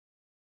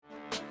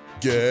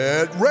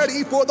Get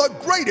ready for the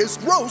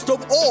greatest roast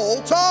of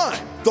all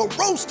time, the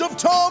Roast of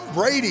Tom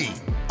Brady,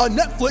 a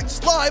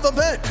Netflix live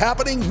event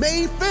happening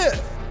May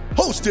 5th.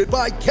 Hosted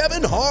by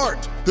Kevin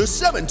Hart, the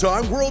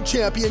 7-time world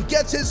champion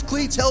gets his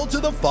cleats held to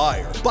the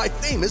fire by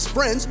famous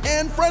friends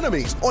and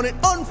frenemies on an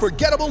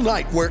unforgettable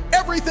night where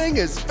everything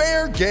is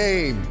fair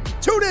game.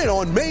 Tune in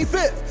on May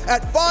 5th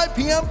at 5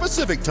 p.m.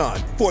 Pacific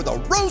time for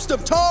the Roast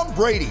of Tom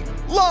Brady,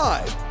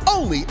 live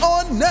only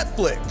on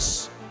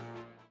Netflix.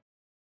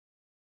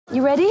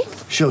 You ready?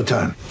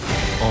 Showtime.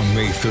 On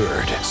May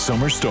 3rd,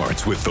 summer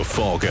starts with The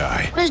Fall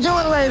Guy. Let's do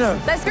it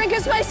later. Let's drink a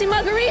spicy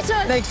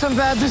margarita. Make some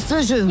bad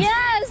decisions.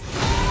 Yes!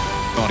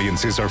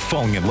 Audiences are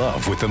falling in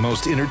love with the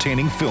most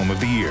entertaining film of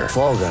the year.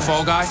 Fall Guy.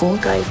 Fall Guy? Fall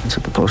Guy. That's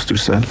what the poster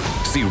said.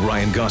 See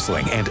Ryan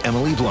Gosling and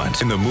Emily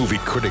Blunt in the movie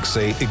critics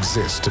say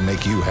exists to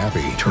make you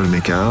happy. Trying to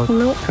make it out?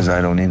 Nope. Because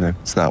I don't either.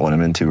 It's not what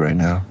I'm into right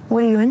now.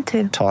 What are you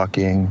into?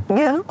 Talking.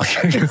 Yeah.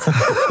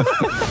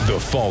 The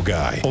Fall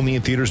Guy. Only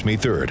in theaters May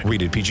 3rd.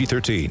 Rated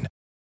PG-13.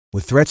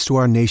 With threats to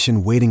our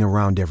nation waiting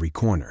around every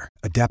corner,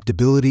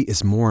 adaptability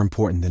is more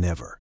important than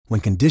ever.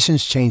 When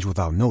conditions change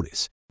without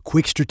notice,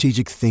 quick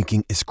strategic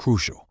thinking is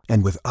crucial.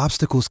 And with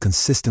obstacles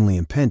consistently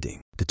impending,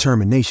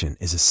 determination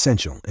is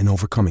essential in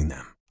overcoming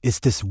them. It's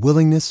this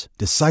willingness,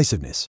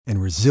 decisiveness,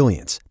 and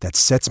resilience that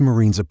sets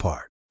Marines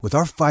apart. With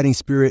our fighting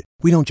spirit,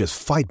 we don't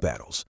just fight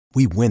battles,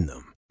 we win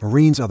them.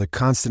 Marines are the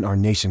constant our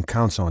nation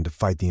counts on to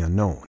fight the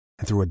unknown.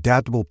 And through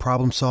adaptable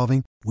problem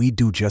solving, we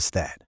do just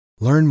that.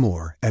 Learn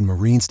more at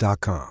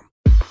marines.com.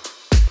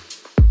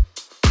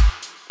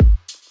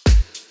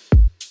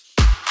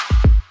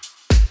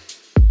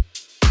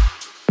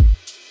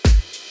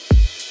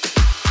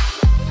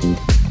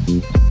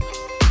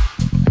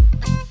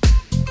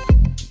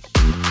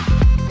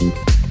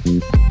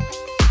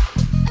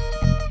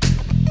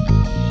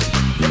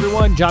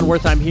 Everyone, John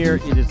Wertheim here.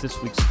 It is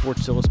this week's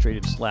Sports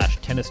Illustrated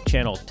 / Tennis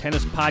Channel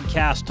Tennis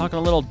Podcast, talking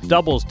a little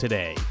doubles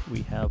today.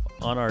 We have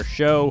on our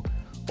show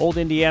old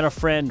Indiana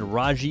friend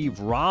Rajiv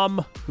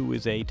Ram, who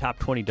is a top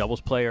 20 doubles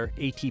player,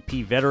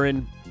 ATP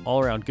veteran,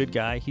 all-around good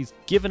guy. He's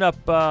given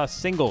up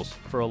singles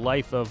for a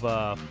life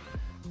of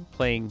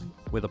playing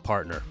with a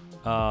partner.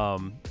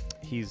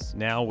 He's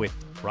now with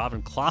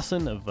Robin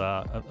Klaasen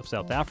of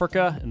South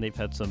Africa, and they've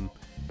had some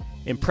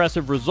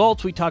impressive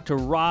results. We talked to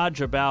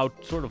Raj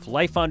about sort of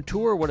life on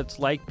tour, what it's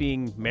like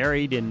being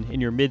married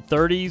in your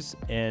mid-30s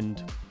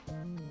and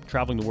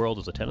traveling the world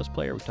as a tennis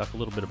player. We talked a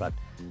little bit about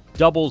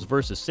doubles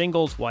versus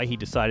singles, why he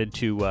decided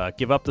to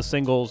give up the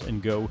singles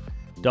and go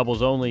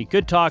doubles only.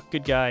 Good talk,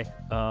 good guy.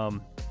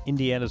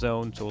 Indiana's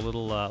own, so a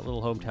little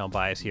hometown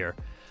bias here.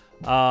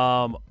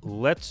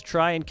 Let's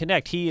try and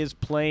connect. He is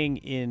playing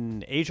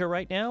in Asia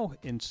right now,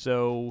 and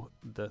so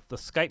the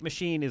Skype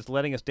machine is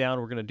letting us down.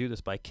 We're going to do this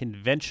by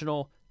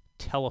conventional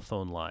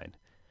telephone line.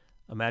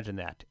 Imagine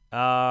that.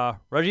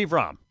 Rajiv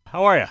Ram,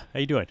 how are you? How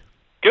you doing?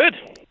 Good.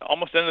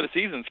 Almost end of the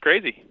season. It's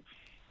crazy.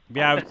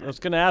 Yeah, I was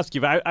going to ask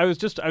you. I was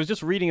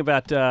just reading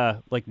about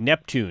like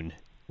Neptune,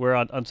 where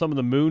on some of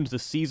the moons the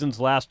seasons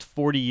last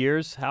 40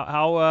 years.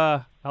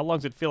 How long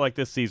does it feel like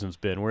this season's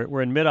been?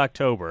 We're in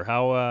mid-October.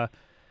 How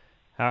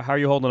are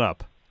you holding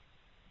up?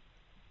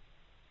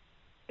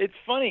 It's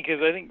funny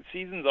because I think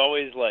season's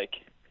always like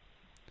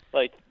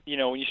you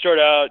know, when you start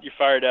out, you're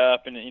fired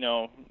up, and you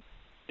know,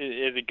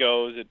 as it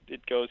goes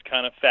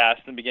kind of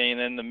fast in the beginning, and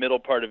then the middle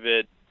part of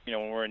it, you know,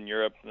 when we're in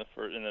Europe in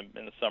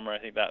the summer, I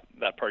think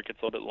that part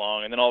gets a little bit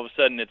long, and then all of a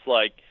sudden it's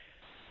like,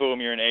 boom,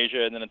 you're in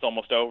Asia, and then it's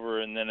almost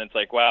over, and then it's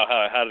like, wow,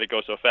 how did it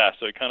go so fast?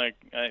 So it kind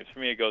of, for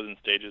me, it goes in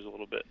stages a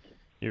little bit.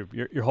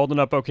 You're holding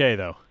up okay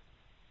though.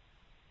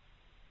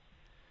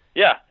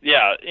 Yeah.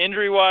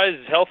 Injury-wise,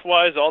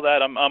 health-wise, all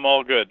that, I'm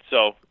all good.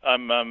 So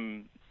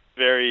I'm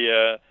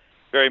very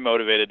very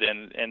motivated to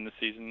end the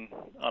season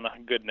on a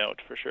good note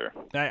for sure.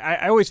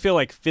 I always feel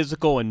like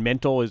physical and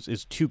mental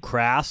is too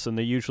crass, and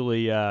they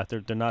usually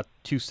they're not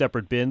two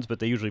separate bins, but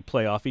they usually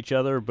play off each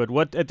other. But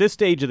what at this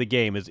stage of the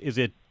game is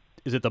it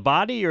the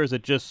body, or is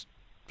it just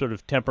sort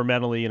of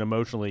temperamentally and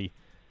emotionally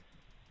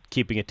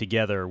keeping it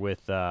together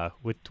with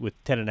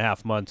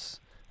 10.5 months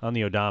on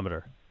the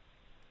odometer?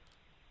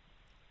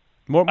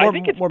 I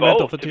think it's more both,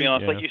 mental fatigue, to be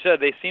honest. yeah. Like you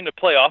said, they seem to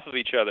play off of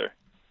each other.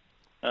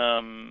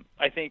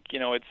 I think, you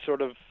know, it's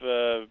sort of,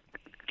 I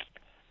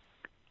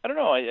don't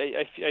know.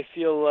 I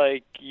feel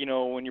like, you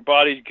know, when your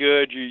body's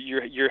good,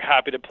 you're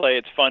happy to play.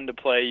 It's fun to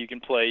play. You can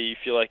play. You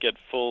feel like at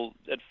full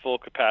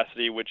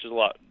capacity, which is a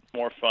lot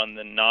more fun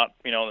than not,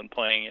 you know, than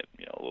playing it,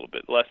 you know, a little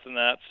bit less than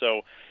that.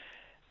 So,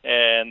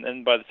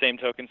 and by the same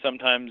token,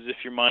 sometimes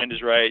if your mind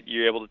is right,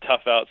 you're able to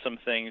tough out some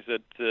things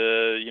that,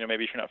 you know,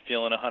 maybe if you're not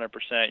feeling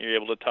 100%, you're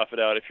able to tough it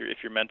out if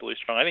you're mentally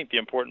strong. I think the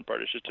important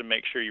part is just to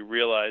make sure you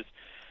realize,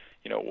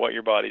 you know, what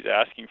your body's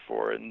asking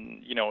for,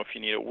 and, you know, if you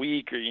need a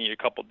week or you need a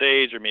couple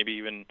days, or maybe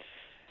even,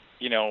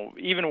 you know,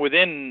 even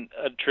within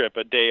a trip,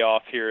 a day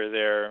off here or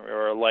there,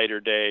 or a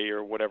lighter day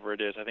or whatever it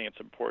is, I think it's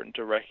important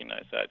to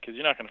recognize that, because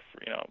you're not going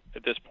to, you know,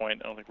 at this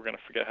point, I don't think we're going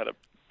to forget how to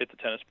hit the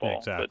tennis ball.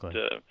 Exactly.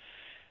 But,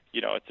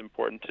 you know, it's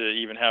important to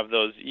even have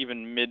those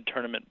even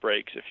mid-tournament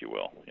breaks, if you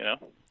will, you know?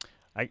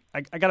 I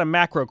got a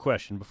macro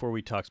question before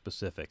we talk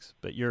specifics.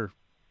 But you're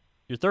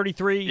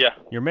 33. Yeah.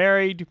 You're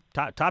married.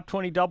 Top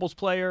 20 doubles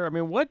player. I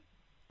mean,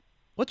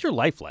 what's your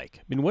life like?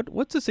 I mean,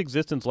 what's this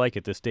existence like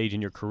at this stage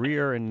in your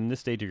career and in this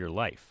stage of your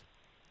life?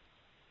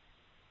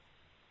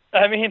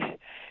 I mean,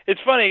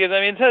 it's funny because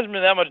it hasn't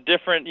been that much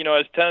different,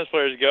 as tennis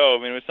players go.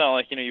 I mean, it's not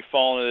like you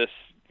fall into this,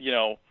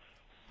 in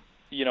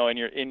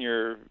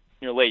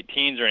your late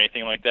teens or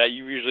anything like that.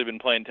 You've usually been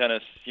playing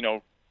tennis,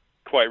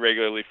 quite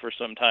regularly for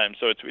some time.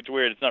 So it's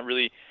weird. It's not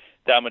really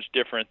that much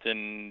different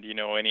than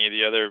any of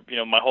the other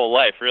my whole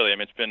life really. I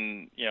mean, it's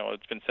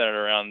been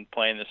centered around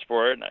playing the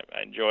sport, and I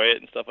enjoy it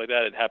and stuff like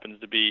that. It happens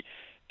to be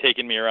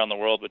taking me around the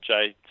world, which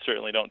I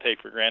certainly don't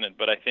take for granted.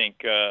 But I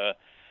think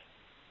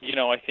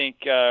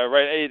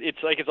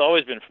it's like it's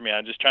always been for me.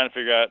 I'm just trying to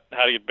figure out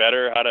how to get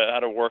better, how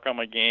to work on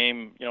my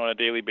game, on a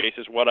daily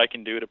basis, what I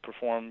can do to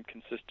perform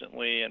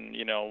consistently, and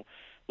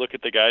look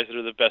at the guys that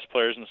are the best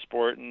players in the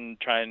sport and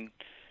try and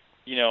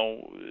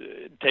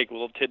take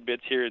little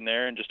tidbits here and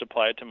there and just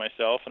apply it to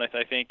myself. And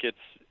I think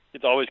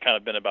it's always kind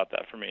of been about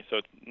that for me. So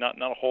it's not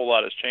a whole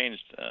lot has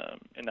changed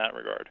in that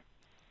regard.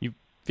 You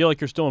feel like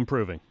you're still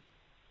improving?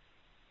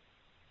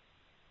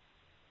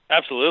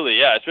 Absolutely,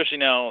 yeah. Especially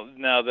now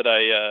that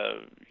I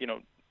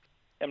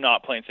am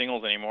not playing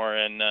singles anymore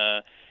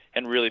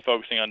and really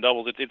focusing on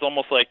doubles. It's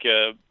almost like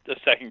a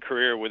second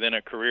career within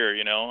a career.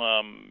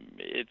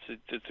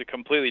 It's a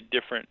completely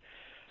different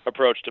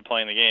approach to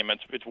playing the game.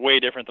 It's way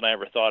different than I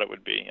ever thought it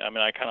would be. I mean,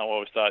 I kind of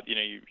always thought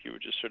you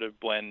would just sort of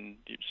blend,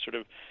 you just sort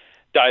of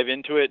dive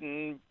into it,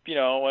 and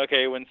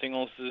okay, when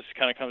singles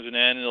kind of comes to an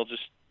end, you'll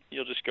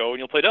just go and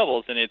you'll play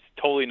doubles, and it's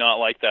totally not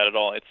like that at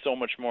all. It's so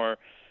much more.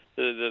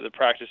 The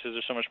practices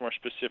are so much more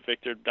specific.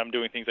 I'm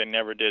doing things I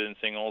never did in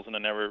singles, and I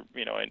never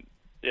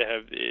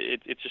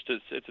it's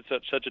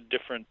such a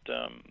different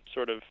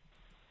sort of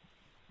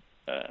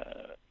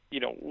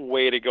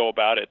way to go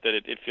about it that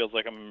it feels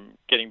like I'm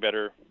getting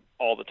better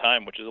all the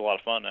time, which is a lot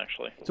of fun,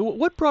 actually. So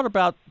what brought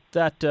about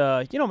that,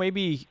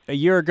 maybe a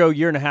year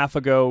and a half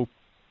ago,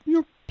 you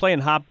were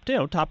playing top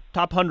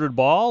 100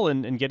 ball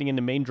and getting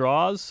into main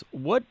draws.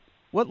 What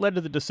led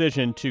to the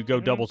decision to go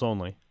doubles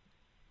only?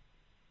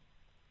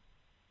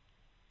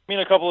 I mean,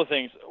 a couple of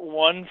things.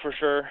 One, for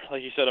sure,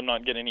 like you said, I'm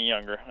not getting any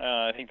younger.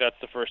 I think that's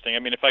the first thing. I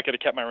mean, if I could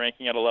have kept my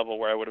ranking at a level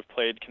where I would have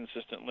played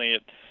consistently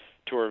at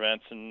tour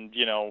events and,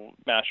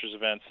 Masters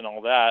events and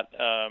all that,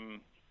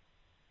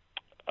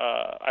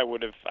 I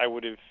would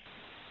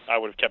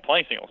have kept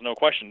playing singles, no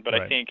question. But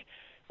right. I think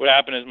what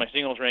happened is my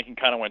singles ranking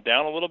kind of went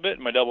down a little bit,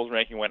 and my doubles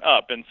ranking went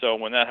up. And so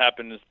when that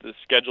happens, the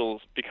schedule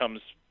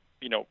becomes,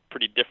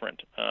 pretty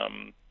different.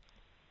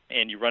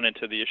 And you run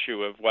into the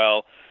issue of,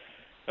 well,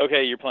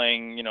 okay, you're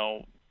playing,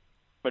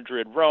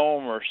 Madrid,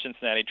 Rome, or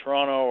Cincinnati,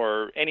 Toronto,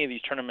 or any of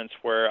these tournaments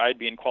where I'd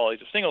be in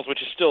qualities of singles,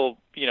 which is still,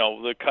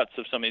 the cuts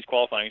of some of these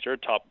qualifyings are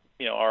top,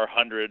 are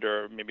 100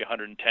 or maybe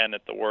 110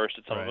 at the worst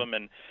at some of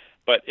them.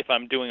 But if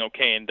I'm doing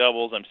okay in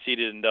doubles, I'm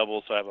seeded in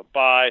doubles, so I have a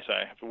bye, so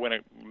I have to win a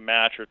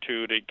match or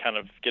two to kind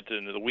of get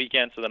into the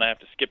weekend, so then I have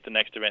to skip the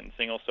next event in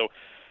singles. So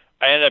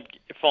I ended up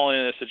falling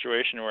in a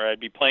situation where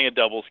I'd be playing a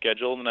double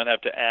schedule, and then I'd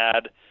have to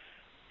add,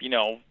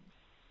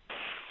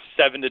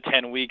 7 to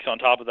 10 weeks on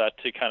top of that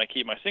to kind of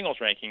keep my singles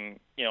ranking,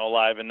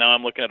 alive. And now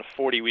I'm looking at a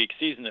 40-week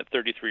season at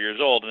 33 years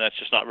old, and that's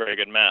just not very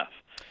good math,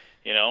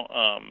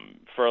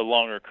 for a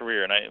longer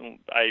career. And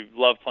I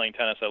love playing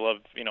tennis. I love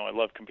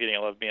competing. I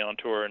love being on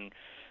tour, and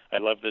I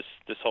love this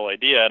whole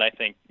idea. And I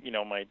think,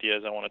 my idea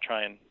is I want to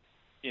try and,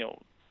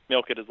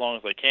 milk it as long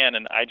as I can.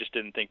 And I just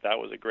didn't think that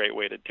was a great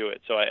way to do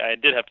it. So I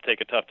did have to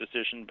take a tough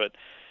decision, but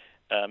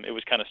it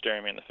was kind of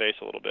staring me in the face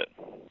a little bit.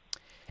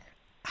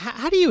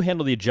 How do you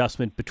handle the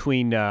adjustment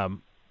between, I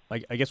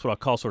guess what I'll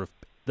call sort of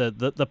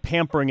the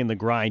pampering and the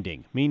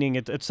grinding? Meaning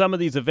at some of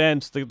these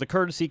events, the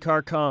courtesy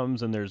car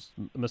comes and there's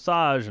a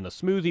massage and a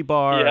smoothie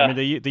bar. Yeah. I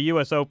mean, the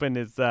U.S. Open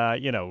is,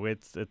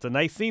 it's a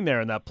nice scene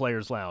there in that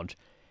players' lounge.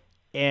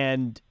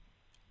 And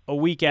a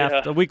week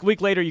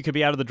later, you could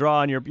be out of the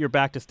draw and you're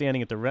back to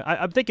standing at the.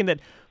 I'm thinking that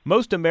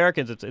most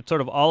Americans, it's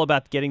sort of all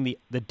about getting the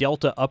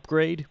Delta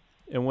upgrade.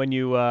 And when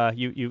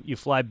you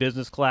fly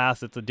business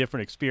class, it's a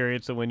different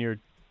experience. So when you're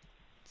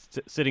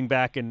sitting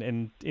back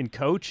and in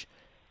coach,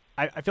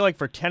 I feel like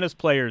for tennis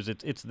players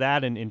it's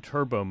that in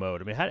turbo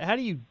mode. I mean, how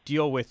do you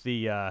deal with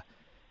the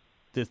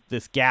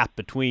this gap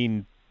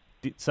between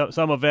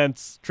some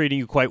events treating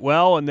you quite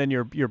well and then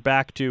you're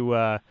back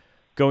to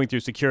going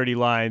through security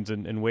lines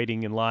and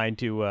waiting in line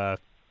to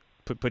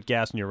put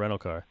gas in your rental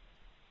car?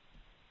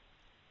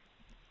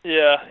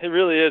 Yeah, it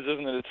really is,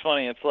 isn't it? It's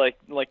funny. It's like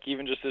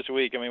even just this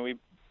week. I mean, we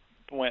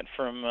went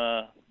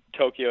from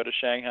Tokyo to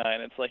Shanghai,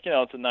 and it's like,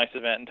 it's a nice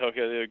event in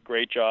Tokyo. They did a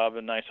great job,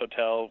 a nice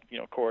hotel,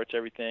 courts,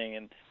 everything,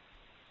 and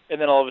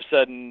then all of a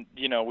sudden,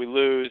 we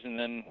lose, and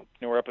then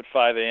we're up at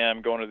 5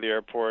 a.m. going to the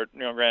airport.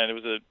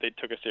 Granted, they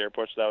took us to the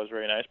airport, so that was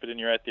very nice. But then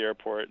you're at the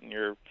airport, and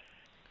you're,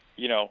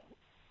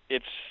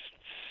 it's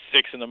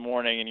 6 in the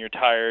morning, and you're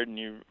tired, and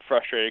you're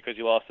frustrated because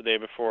you lost the day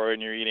before,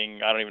 and you're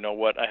eating, I don't even know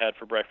what I had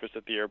for breakfast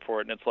at the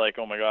airport, and it's like,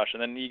 oh my gosh.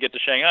 And then you get to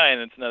Shanghai,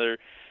 and it's another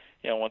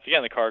once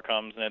again the car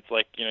comes and it's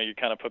like, you're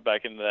kind of put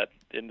back into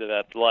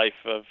that life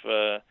of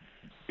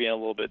being a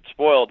little bit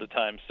spoiled at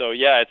times. So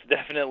yeah, it's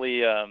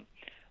definitely a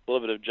little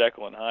bit of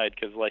Jekyll and Hyde,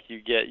 because like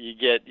you're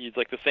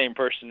like the same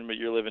person, but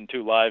you're living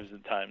two lives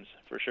at times,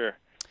 for sure.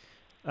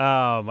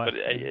 But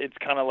it's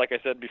kind of like I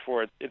said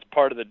before, it's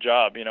part of the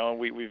job.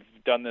 We've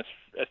done this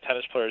as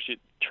tennis players.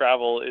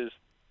 Travel is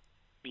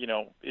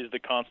the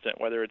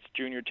constant, whether it's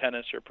junior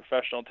tennis or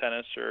professional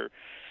tennis or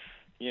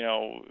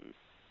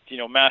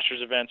masters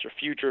events or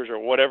futures or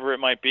whatever it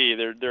might be.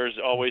 There's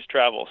always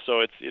travel. So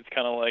it's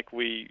kind of like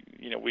we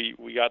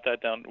got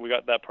that down. We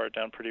got that part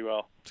down pretty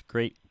well. It's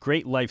a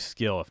great life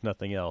skill, if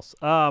nothing else.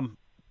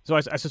 So I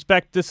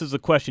suspect this is a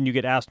question you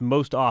get asked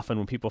most often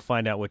when people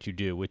find out what you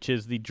do, which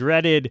is the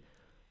dreaded,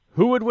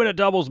 who would win a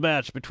doubles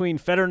match between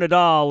Federer,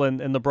 Nadal,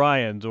 and the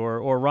Bryans, or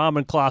Rahm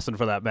and Klaassen,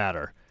 for that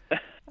matter?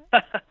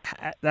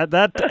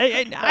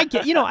 I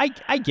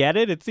get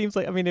it. It seems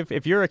like,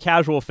 if you're a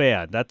casual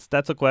fan,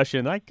 that's a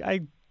question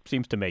I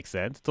seems to make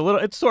sense.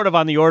 It's sort of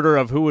on the order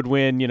of who would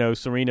win,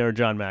 Serena or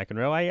John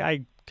McEnroe.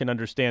 I can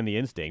understand the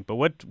instinct, but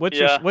what's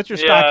your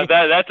stock?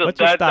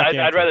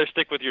 I'd rather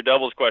stick with your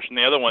doubles question.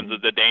 The other one's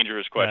the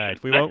dangerous question.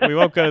 All right, we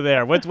won't go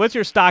there. What's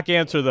your stock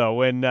answer though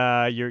when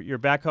you're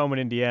back home in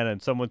Indiana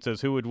and someone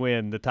says who would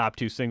win, the top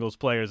two singles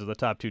players or the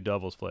top two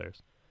doubles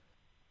players?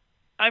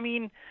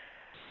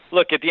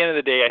 Look, at the end of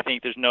the day, I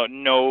think there's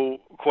no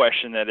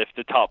question that if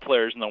the top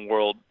players in the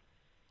world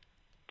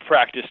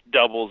practiced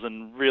doubles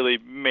and really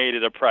made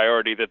it a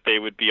priority, that they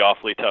would be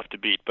awfully tough to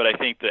beat. But I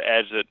think the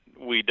edge that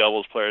we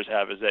doubles players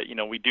have is that,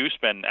 we do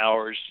spend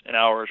hours and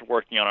hours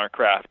working on our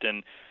craft,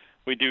 and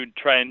we do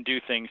try and do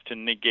things to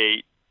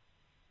negate,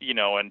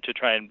 and to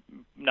try and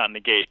not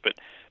negate, but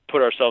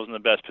put ourselves in the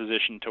best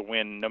position to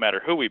win no matter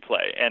who we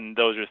play. And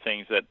those are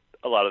things that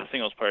a lot of the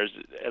singles players,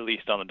 at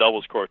least on the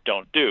doubles court,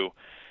 don't do.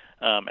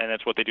 And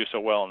that's what they do so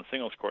well on the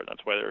singles court.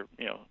 That's why they're,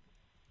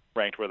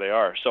 ranked where they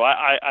are. So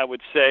I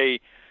would say,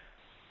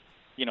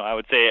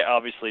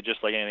 obviously,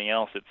 just like anything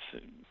else,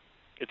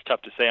 it's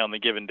tough to say on the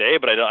given day,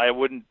 but I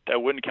wouldn't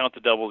count the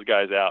doubles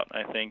guys out.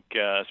 I think,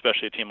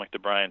 especially a team like the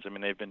Bryans,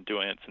 they've been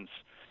doing it since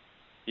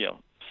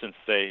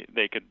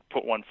they could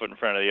put one foot in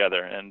front of the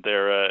other, and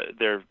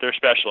they're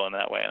special in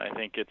that way. And I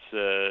think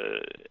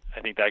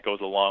I think that goes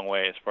a long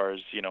way as far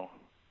as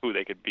who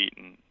they could beat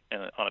on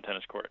a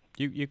tennis court.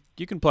 You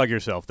can plug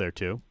yourself there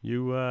too.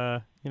 You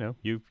and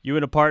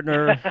a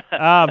partner.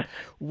 I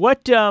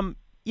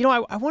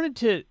wanted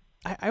to.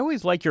 I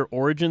always like your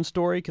origin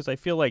story, because I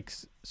feel like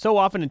so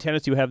often in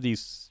tennis you have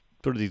these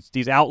sort of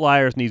these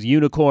outliers and these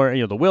unicorn.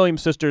 The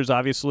Williams sisters,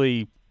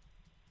 obviously,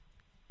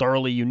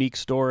 thoroughly unique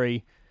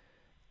story.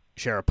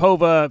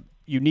 Sharapova,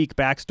 unique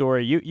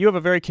backstory. You have a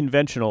very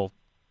conventional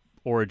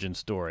origin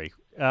story.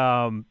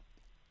 Why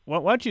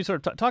don't you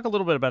sort of talk a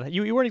little bit about it?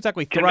 You weren't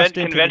exactly thrust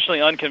into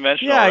conventionally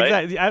unconventional. Yeah,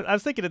 right? Exactly. I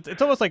was thinking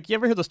it's almost like, you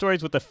ever hear the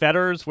stories with the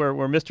Federers where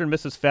Mr. and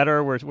Mrs.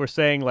 Federer were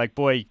saying like,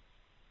 boy,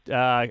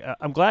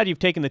 I'm glad you've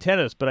taken the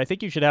tennis, but I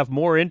think you should have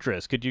more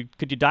interest. Could you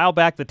dial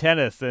back the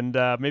tennis, and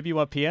maybe you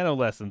want piano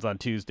lessons on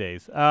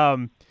Tuesdays?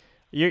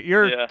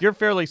 You're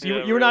fairly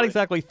you were not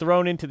exactly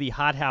thrown into the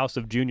hothouse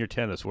of junior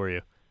tennis, were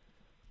you?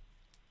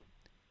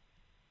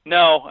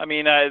 No,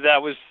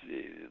 that was,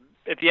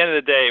 at the end of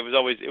the day, it was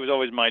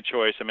always my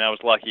choice. I was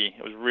lucky.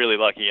 I was really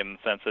lucky in the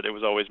sense that it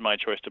was always my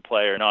choice to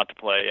play or not to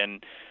play,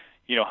 and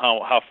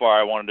how far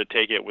I wanted to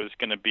take it was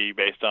going to be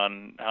based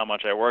on how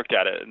much I worked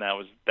at it, and that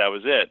was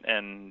it.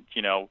 And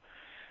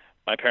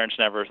my parents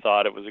never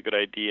thought it was a good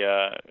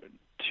idea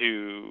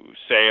to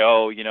say,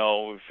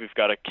 if we've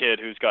got a kid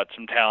who's got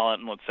some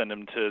talent, and let's send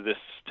him to this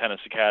tennis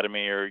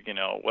academy or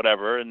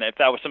whatever. And if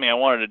that was something I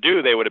wanted to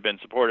do, they would have been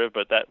supportive.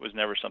 But that was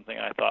never something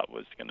I thought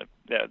was going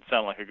to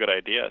sound like a good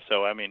idea.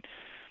 So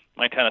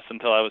my tennis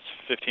until I was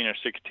 15 or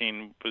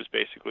 16 was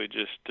basically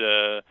just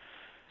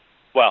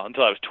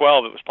until I was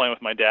 12, it was playing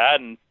with my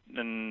dad, and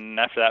then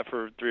after that,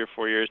 for 3 or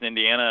 4 years in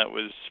Indiana, it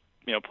was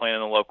playing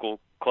in the local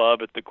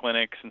club at the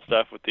clinics and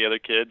stuff with the other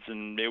kids,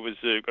 and it was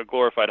a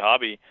glorified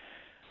hobby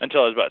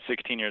until I was about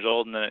 16 years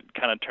old, and then it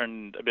kind of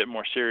turned a bit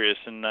more serious,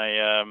 and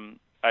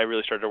I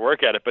really started to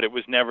work at it. But it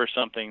was never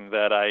something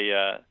that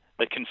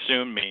that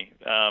consumed me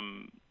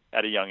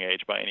at a young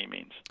age by any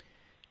means.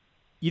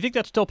 You think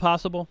that's still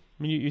possible?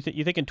 You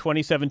think in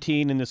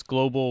 2017, in this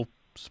global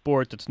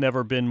sport that's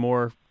never been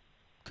more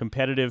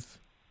competitive,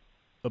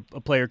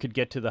 a player could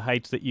get to the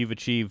heights that you've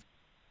achieved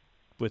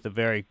with a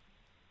very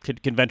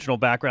conventional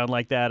background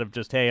like that, of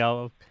just, hey,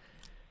 I'll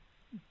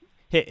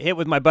hit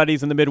with my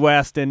buddies in the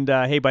Midwest, and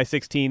hey, by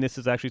 16, this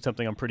is actually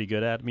something I'm pretty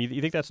good at.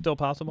 You think that's still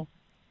possible?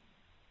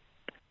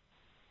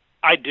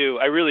 I do.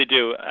 I really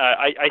do.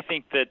 I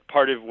think that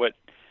part of what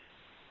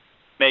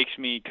makes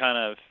me kind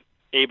of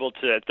able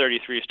to, at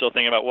 33, still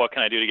think about what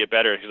can I do to get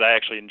better, because I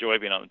actually enjoy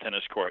being on the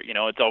tennis court.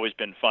 It's always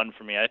been fun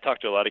for me. I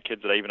talk to a lot of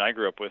kids that I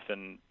grew up with,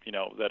 and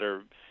that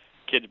are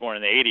kids born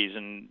in the 80s,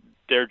 and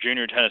their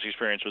junior tennis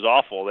experience was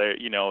awful. It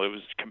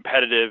was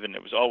competitive, and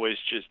it was always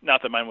just,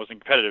 not that mine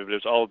wasn't competitive, but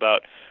it was all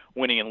about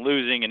winning and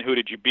losing, and who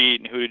did you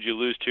beat and who did you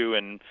lose to,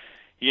 and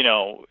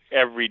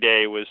every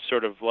day was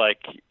sort of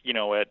like,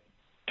 at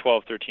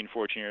 12, 13,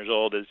 14 years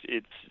old,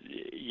 it's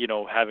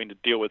having to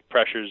deal with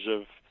pressures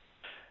of,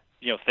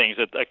 things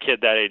that a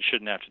kid that age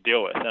shouldn't have to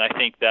deal with. And I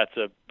think that's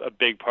a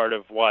big part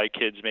of why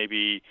kids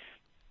maybe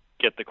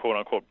get the quote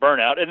unquote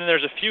burnout. And then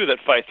there's a few that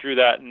fight through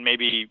that and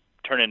maybe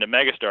turn into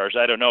megastars.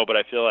 I don't know, but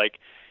I feel like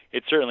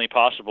it's certainly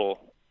possible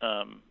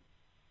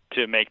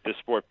to make the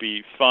sport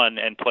be fun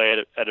and play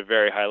it at a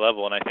very high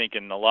level. And I think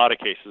in a lot of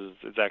cases,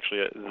 it's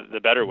actually the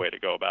better way to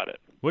go about it.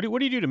 What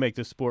do you do to make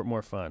this sport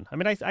more fun? I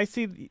mean, I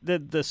see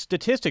the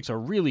statistics are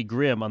really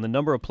grim on the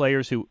number of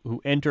players who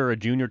enter a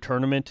junior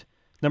tournament,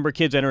 number of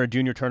kids enter a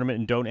junior tournament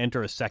and don't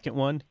enter a second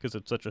one because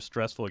it's such a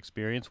stressful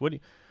experience. What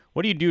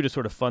do you do to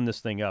sort of fun this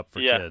thing up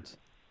for kids?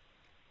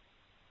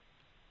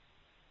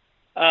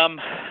 It's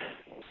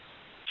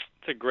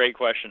a great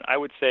question. I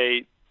would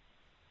say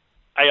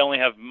I only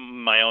have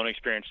my own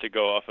experience to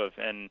go off of,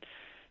 and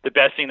the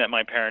best thing that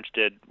my parents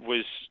did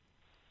was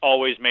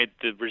always made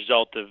the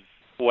result of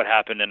what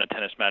happened in a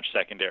tennis match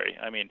secondary.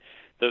 I mean,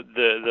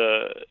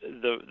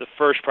 the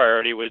first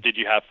priority was, did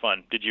you have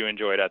fun? Did you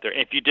enjoy it out there?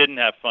 And if you didn't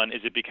have fun,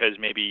 is it because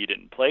maybe you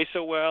didn't play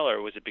so well,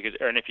 or was it because?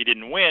 And if you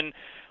didn't win,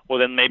 well,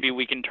 then maybe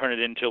we can turn it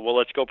into, well,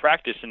 let's go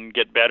practice and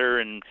get better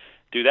and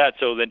do that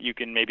so that you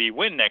can maybe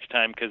win next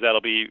time, because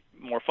that'll be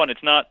more fun.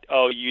 It's not,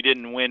 oh, you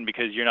didn't win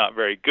because you're not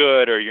very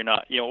good, or you're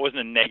not, it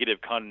wasn't a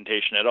negative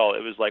connotation at all.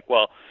 It was like,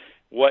 well,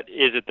 what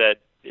is it that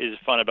is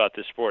fun about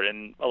this sport?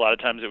 And a lot of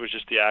times it was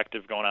just the act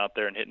of going out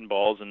there and hitting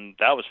balls, and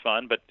that was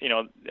fun. But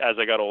as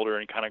I got older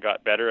and kind of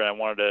got better, and I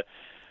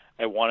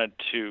wanted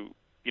to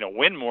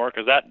win more,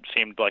 because that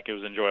seemed like it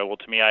was enjoyable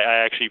to me.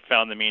 I actually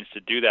found the means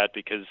to do that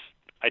because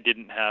I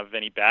didn't have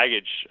any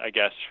baggage, I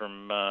guess,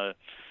 from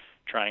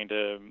trying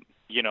to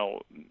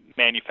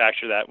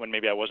manufacture that when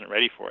maybe I wasn't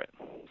ready for it.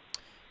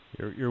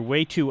 You're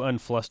way too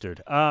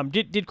unflustered.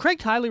 Did Craig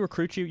Tiley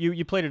recruit you?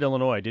 You played at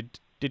Illinois.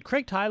 Did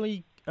Craig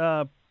Tiley?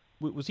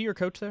 Was he your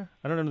coach there?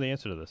 I don't know the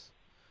answer to this.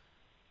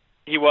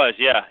 He was,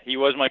 yeah. He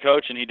was my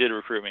coach, and he did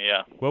recruit me,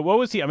 yeah. Well, what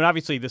was he? I mean,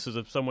 obviously, this is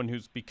someone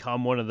who's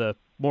become one of the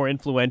more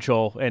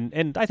influential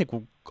and I think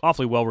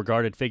awfully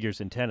well-regarded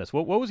figures in tennis.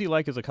 What was he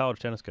like as a college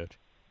tennis coach?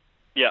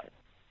 Yeah.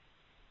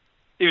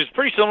 He was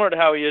pretty similar to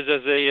how he is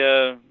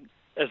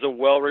as a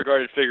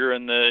well-regarded figure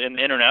in the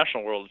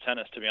international world of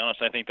tennis, to be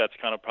honest. I think that's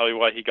kind of probably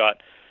why he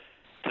got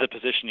to the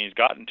position he's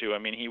gotten to. I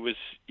mean, he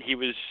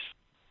was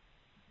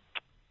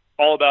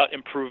all about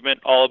improvement,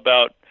 all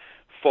about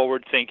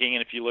forward thinking.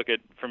 And if you look at,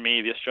 for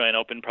me, the Australian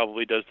Open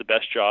probably does the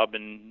best job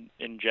in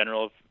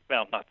general of,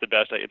 well, not the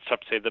best, it's tough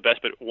to say the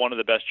best, but one of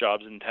the best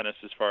jobs in tennis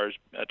as far as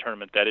a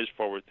tournament that is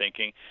forward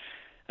thinking.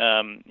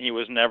 He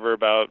was never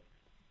about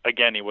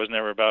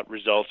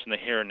results in the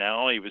here and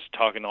now. He was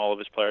talking to all of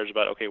his players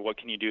about, okay, what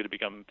can you do to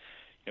become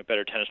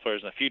better tennis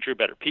players in the future,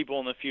 better people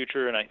in the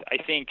future. And I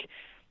think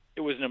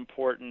it was an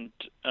important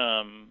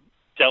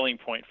selling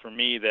point for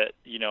me that,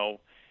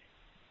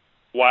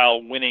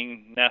 while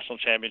winning national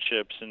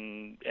championships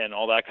and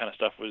all that kind of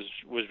stuff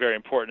was very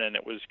important, and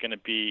it was going to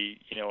be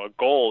a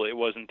goal, it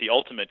wasn't the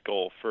ultimate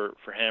goal for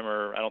him,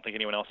 or I don't think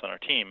anyone else on our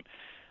team.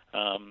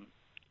 I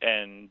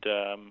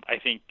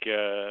think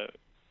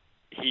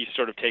he's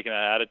sort of taken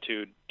that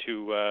attitude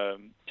to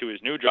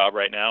his new job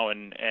right now,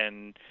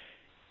 and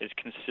is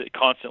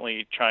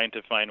constantly trying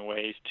to find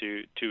ways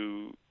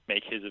to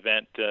make his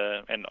event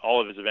and all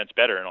of his events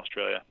better in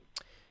Australia.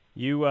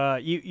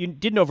 You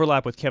didn't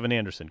overlap with Kevin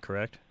Anderson,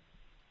 correct?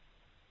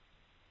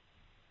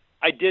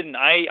 I didn't.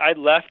 I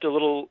left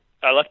early.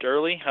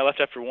 I left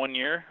after 1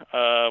 year,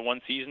 one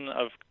season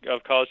of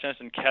college tennis,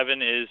 and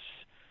Kevin is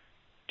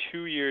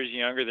 2 years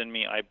younger than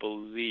me, I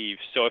believe.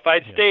 So if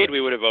I'd stayed,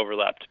 we would have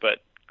overlapped. But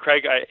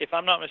Craig, if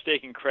I'm not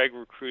mistaken, Craig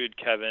recruited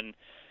Kevin,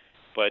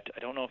 but I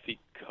don't know if he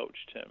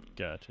coached him.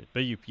 Gotcha.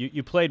 But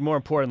you played more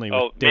importantly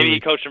with Daly. Maybe he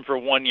coached him for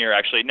 1 year,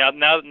 actually. Now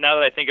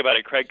that I think about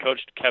it, Craig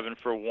coached Kevin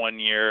for 1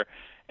 year,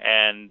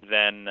 and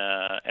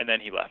then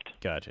he left.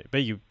 Gotcha.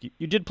 But you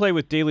did play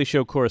with Daily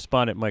Show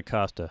correspondent Mike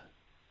Costa.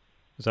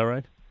 Is that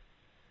right?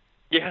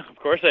 Yeah, of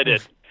course I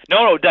did.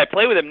 No, did I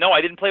play with him? No,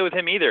 I didn't play with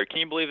him either. Can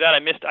you believe that? I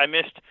missed. I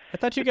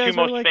thought you guys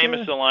the were two most like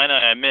famous Illini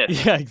I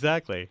missed. Yeah,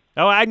 exactly.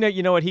 Oh, I know.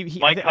 You know what? I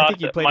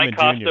think you played him in juniors. Mike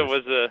Costa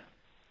was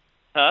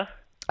huh?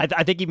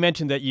 I think he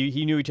mentioned that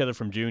he knew each other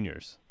from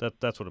juniors.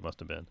 That's what it must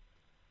have been.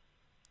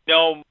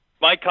 No,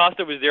 Mike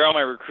Costa was there on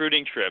my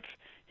recruiting trip.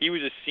 He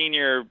was a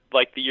senior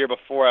like the year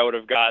before I would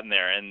have gotten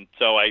there, and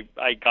so I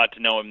got to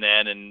know him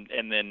then,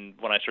 and then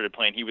when I started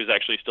playing, he was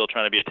actually still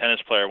trying to be a tennis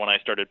player when I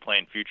started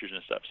playing futures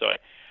and stuff. So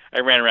I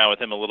ran around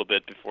with him a little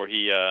bit before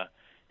he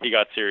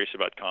got serious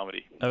about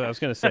comedy. I was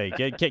going to say,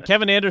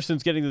 Kevin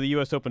Anderson's getting to the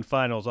U.S. Open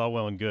Finals, all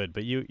well and good,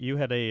 but you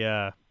had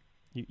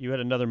you had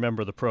another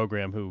member of the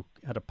program who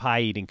had a pie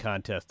eating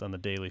contest on the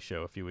Daily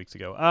Show a few weeks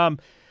ago.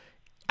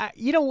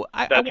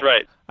 That's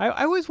right.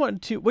 I always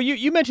wanted to. Well,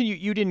 you mentioned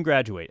you didn't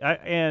graduate,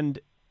 and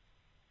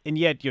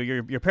yet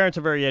your parents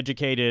are very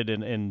educated,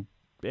 and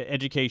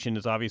education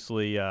is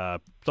obviously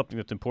something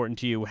that's important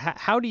to you.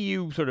 How do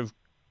you sort of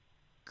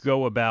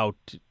go about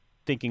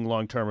thinking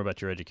long term about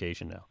your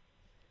education now?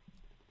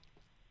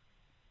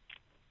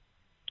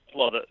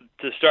 Well,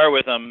 to start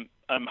with, I'm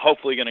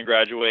hopefully going to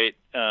graduate,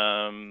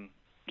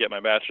 get my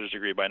bachelor's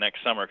degree by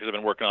next summer because I've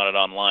been working on it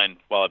online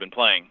while I've been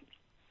playing.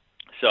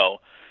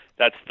 So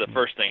that's the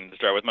first thing to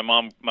start with. My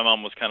mom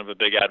was kind of a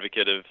big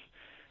advocate of,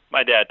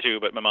 my dad too,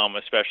 but my mom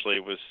especially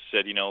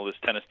said, this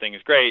tennis thing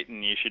is great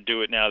and you should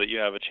do it now that you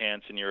have a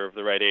chance and you're of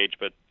the right age,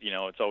 but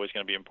it's always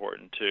going to be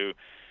important to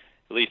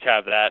at least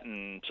have that.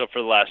 And so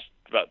for the last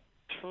about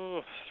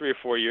 3 or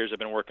 4 years, I've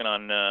been working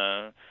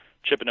on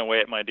chipping away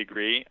at my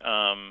degree,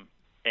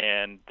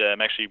 and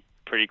I'm actually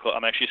pretty close.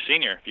 I'm actually a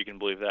senior, if you can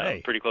believe that. Hey.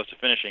 I'm pretty close to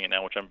finishing it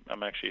now, which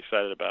I'm actually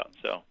excited about.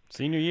 So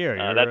senior year,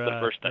 that's the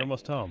first thing. You're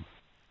almost home.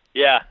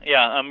 Yeah.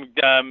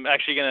 I'm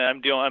actually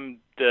I'm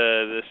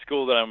the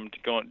school that I'm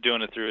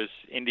doing it through is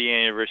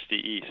Indiana University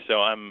East.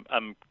 So I'm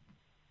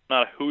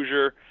not a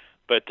Hoosier,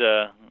 but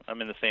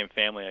I'm in the same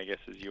family, I guess,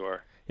 as you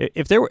are.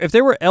 If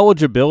there were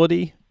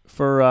eligibility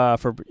for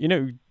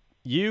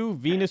you,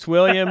 Venus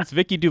Williams,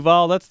 Vicky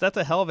Duval, that's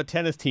a hell of a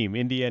tennis team,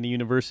 Indiana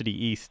University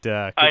East.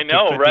 I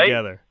know, could put right?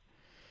 Together.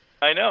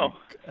 I know.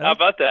 How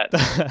about that?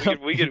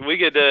 we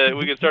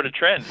could start a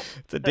trend.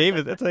 It's a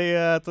Davis.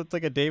 It's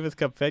like a Davis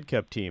Cup, Fed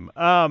Cup team.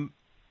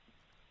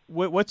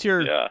 What's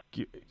your? Yeah.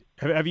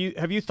 Have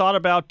you thought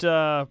about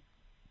sort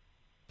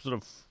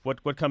of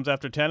what comes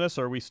after tennis?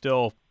 Or are we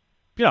still?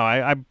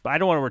 I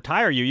don't want to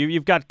retire you.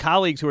 You've got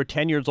colleagues who are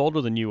 10 years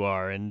older than you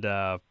are, and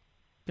I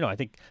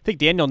think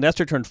Daniel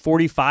Nestor turned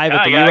 45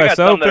 at the U.S. I got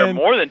some Open. that are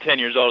more than 10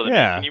 years older than me.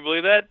 Can you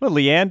believe that? Well,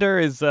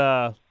 Leander's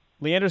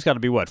got to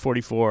be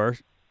 44.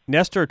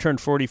 Nestor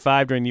turned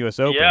 45 during the U.S.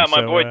 Open. Yeah,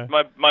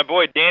 my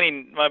boy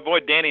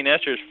Danny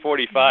Nestor is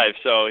 45,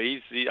 so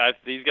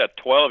he's got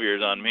 12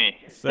 years on me.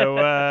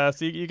 So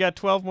you got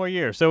 12 more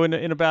years. So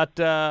in about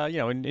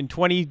in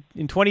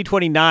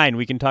 2029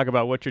 we can talk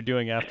about what you're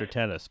doing after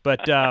tennis.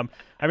 But are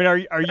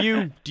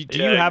you do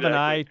you have an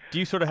eye? Do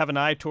you sort of have an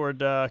eye toward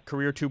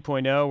career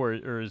 2.0,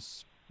 or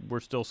is we're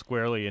still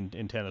squarely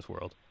in tennis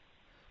world?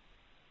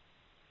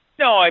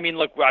 No, I mean,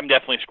 look, I'm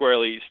definitely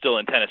squarely still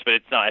in tennis, but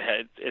it's not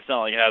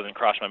like it hasn't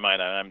crossed my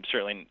mind. I'm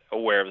certainly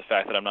aware of the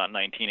fact that I'm not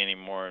 19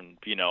 anymore, and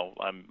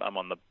I'm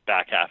on the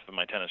back half of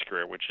my tennis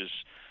career, which is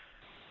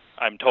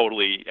I'm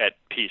totally at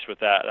peace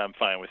with that. I'm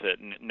fine with it,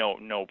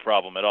 no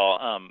problem at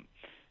all.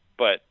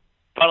 But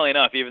funnily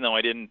enough, even though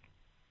I didn't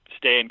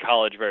stay in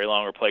college very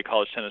long or play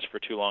college tennis for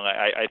too long,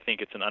 I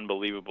think it's an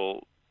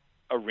unbelievable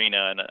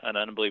arena and an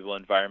unbelievable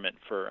environment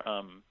for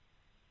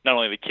not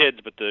only the kids,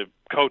 but the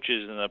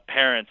coaches and the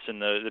parents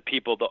and the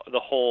people, the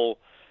whole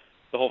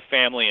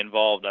family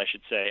involved, I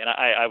should say. And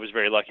I was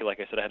very lucky. Like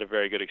I said, I had a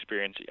very good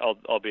experience,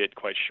 albeit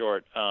quite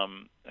short.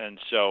 And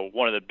so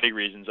one of the big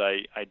reasons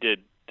I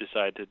did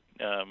decide to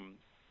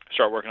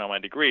start working on my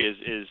degree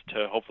is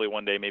to hopefully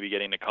one day maybe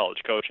get into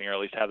college coaching, or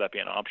at least have that be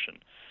an option.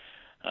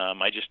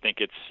 I just think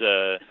it's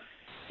a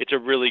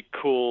really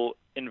cool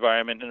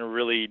environment and a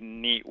really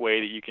neat way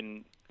that you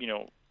can,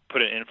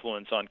 put an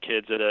influence on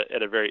kids at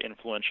a very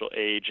influential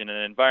age in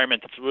an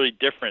environment that's really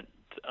different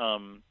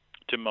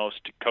to most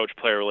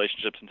coach-player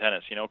relationships in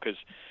tennis, because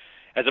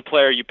as a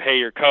player you pay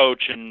your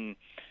coach and,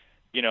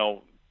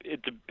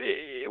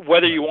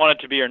 whether you want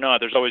it to be or not,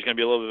 there's always going to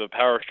be a little bit of a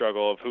power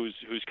struggle of who's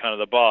kind of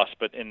the boss.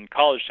 But in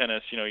college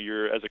tennis,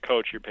 you're as a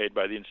coach, you're paid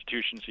by the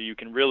institution, so you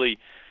can really,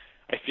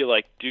 I feel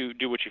like, do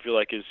what you feel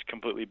like is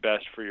completely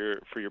best for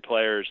your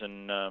players,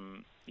 and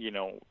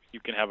you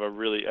can have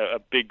a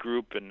big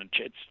group, and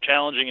it's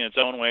challenging in its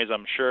own ways,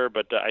 I'm sure,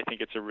 but I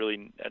think it's a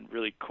really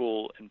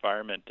cool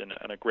environment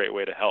and a great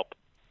way to help.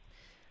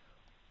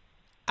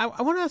 I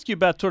want to ask you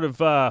about sort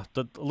of a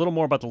little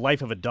more about the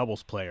life of a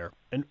doubles player,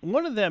 and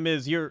one of them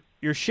is you're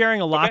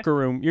sharing a locker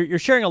room. You're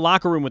sharing a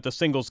locker room with the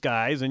singles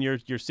guys, and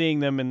you're seeing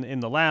them in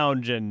the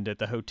lounge and at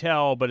the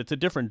hotel, but it's a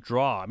different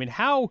draw. I mean,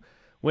 how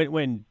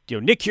when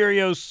Nick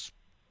Kyrgios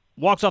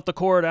walks off the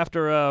court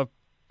after a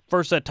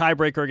first set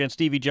tiebreaker against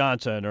Stevie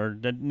Johnson, or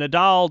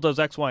Nadal does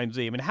X, Y, and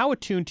Z. I mean, how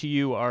attuned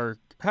are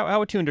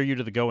you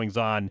to the goings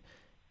on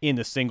in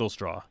the singles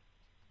draw?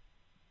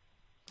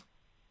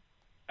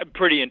 I'm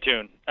pretty in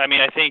tune. I mean,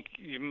 I think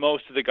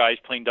most of the guys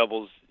playing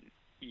doubles,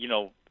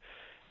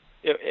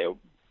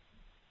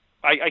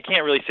 I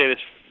can't really say this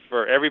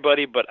for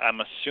everybody, but I'm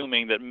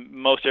assuming that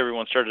most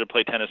everyone started to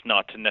play tennis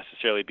not to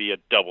necessarily be a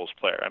doubles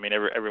player. I mean,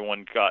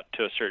 everyone got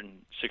to a certain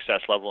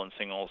success level in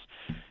singles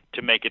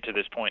to make it to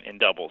this point in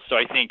doubles. So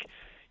I think,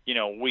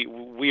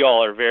 we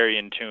all are very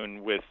in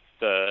tune with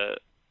the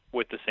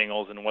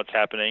singles and what's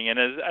happening. And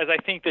as I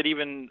think that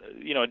even,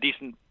 a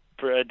decent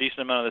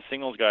amount of the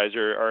singles guys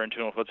are in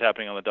tune with what's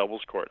happening on the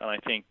doubles court. And I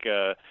think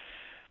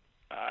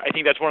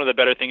that's one of the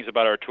better things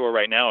about our tour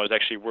right now is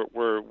actually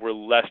we're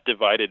less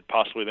divided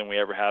possibly than we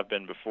ever have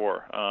been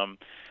before.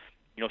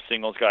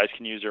 Singles guys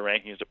can use their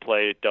rankings to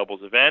play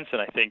doubles events,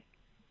 and I think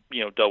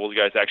doubles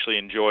guys actually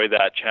enjoy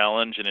that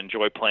challenge and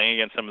enjoy playing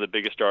against some of the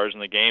biggest stars in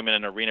the game in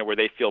an arena where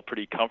they feel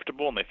pretty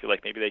comfortable and they feel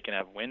like maybe they can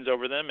have wins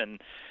over them.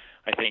 And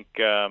I think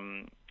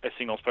as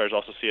singles players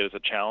also see it as a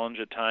challenge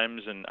at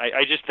times. And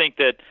I just think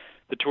that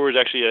the tour is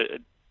actually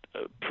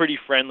a pretty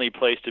friendly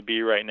place to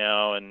be right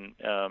now. And,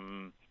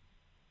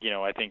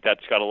 I think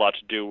that's got a lot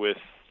to do with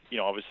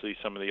obviously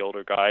some of the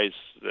older guys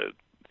that,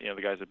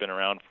 the guys that have been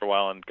around for a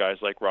while, and guys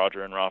like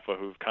Roger and Rafa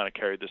who've kind of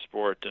carried the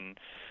sport. And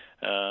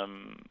I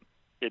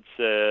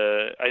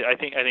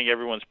think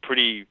everyone's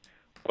pretty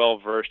well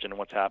versed in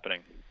what's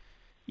happening.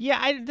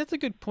 Yeah, that's a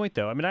good point,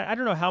 though. I mean, I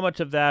don't know how much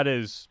of that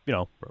is,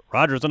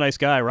 Roger's a nice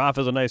guy,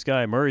 Rafa's a nice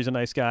guy, Murray's a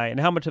nice guy, and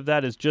how much of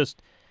that is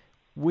just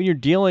when you're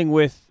dealing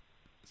with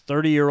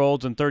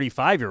 30-year-olds and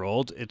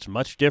 35-year-olds, it's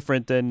much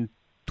different than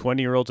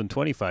 20-year-olds and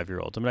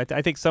 25-year-olds. I mean,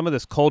 I think some of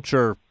this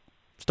culture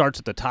starts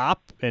at the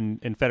top, and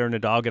Federer and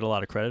Nadal get a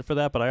lot of credit for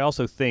that, but I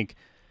also think,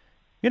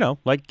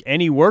 like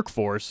any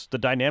workforce, the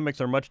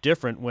dynamics are much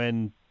different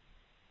when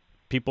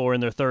people are in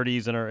their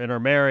 30s and are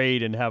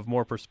married and have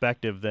more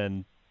perspective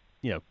than,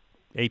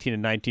 18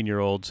 and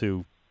 19-year-olds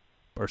who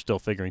are still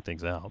figuring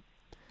things out.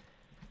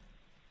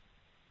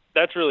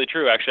 That's really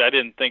true. Actually, I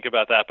didn't think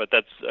about that, but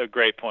that's a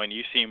great point.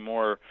 You see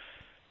more,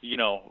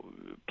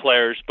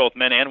 players, both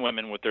men and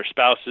women, with their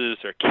spouses,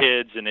 their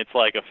kids, and it's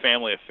like a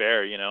family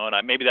affair,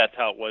 and maybe that's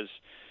how it was,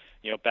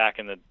 back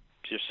in the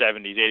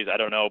 70s, 80s, I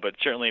don't know, but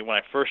certainly when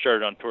I first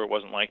started on tour, it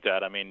wasn't like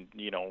that. I mean,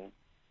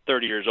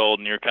 30 years old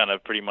and you're kind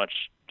of pretty much,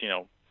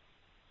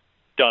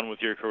 done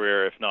with your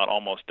career, if not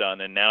almost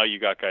done, and now you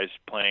got guys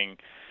playing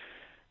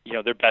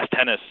their best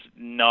tennis,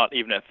 not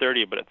even at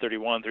 30, but at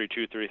 31,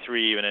 32,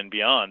 33, even and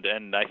beyond.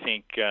 And I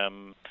think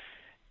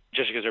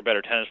just because they're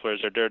better tennis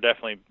players, they're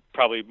definitely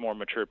probably more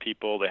mature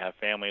people. They have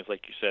families,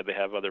 like you said. They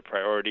have other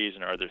priorities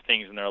and other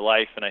things in their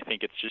life. And I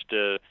think it's just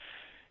a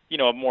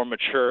more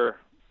mature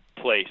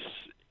place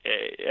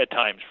at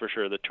times, for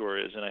sure, the tour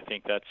is. And I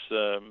think that's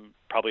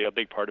probably a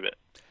big part of it.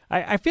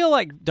 I feel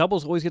like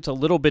doubles always gets a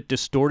little bit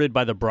distorted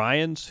by the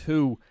Bryans,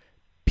 who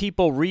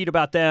people read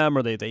about them,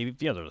 or they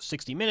there's a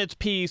 60 Minutes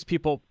piece.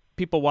 People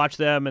watch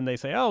them and they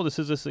say, oh, this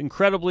is this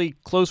incredibly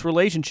close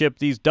relationship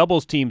these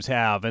doubles teams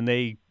have, and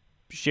they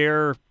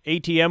share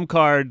ATM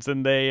cards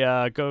and they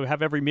go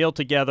have every meal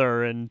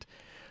together, and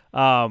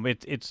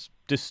it's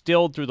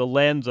distilled through the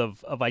lens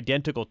of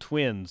identical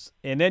twins.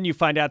 And then you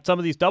find out some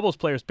of these doubles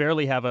players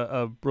barely have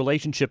a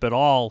relationship at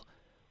all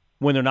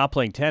when they're not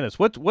playing tennis.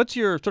 What's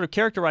your sort of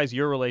characterize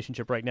your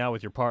relationship right now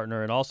with your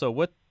partner, and also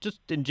what just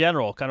in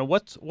general kind of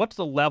what's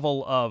the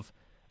level of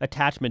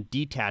attachment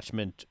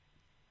detachment?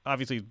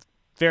 Obviously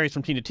varies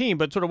from team to team,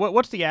 but sort of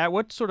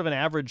what's sort of an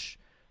average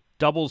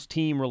doubles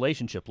team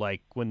relationship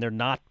like when they're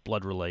not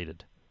blood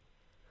related?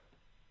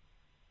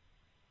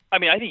 I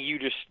mean, I think you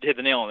just hit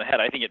the nail on the head.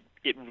 I think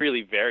it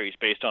really varies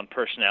based on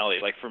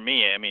personality. Like for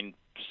me, I mean,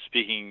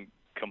 speaking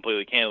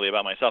completely candidly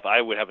about myself,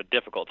 I would have a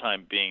difficult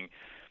time being,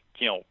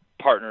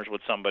 partners with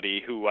somebody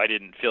who I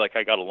didn't feel like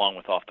I got along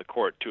with off the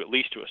court, to at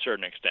least to a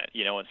certain extent,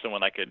 and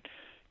someone I could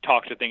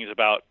talk to things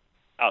about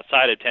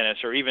outside of tennis,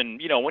 or even,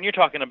 when you're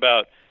talking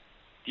about,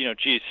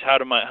 geez, how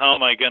am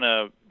I going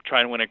to try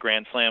and win a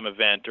Grand Slam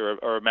event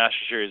or a Master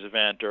Series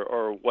event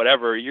or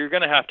whatever, you're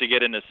going to have to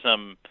get into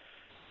some,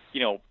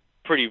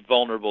 pretty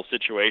vulnerable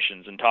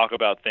situations and talk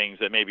about things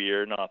that maybe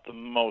you're not the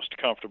most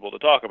comfortable to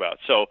talk about.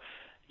 So,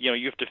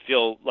 you have to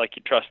feel like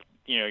you trust,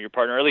 your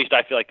partner. Or at least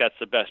I feel like that's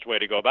the best way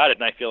to go about it.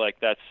 And I feel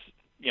like that's,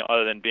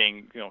 other than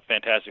being,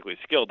 fantastically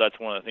skilled, that's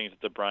one of the things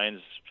that the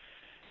Bryans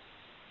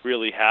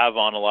really have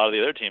on a lot of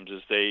the other teams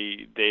is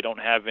they don't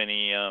have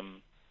any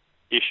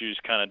issues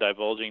kind of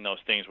divulging those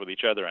things with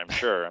each other, I'm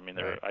sure. I mean,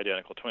 they're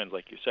identical twins,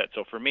 like you said.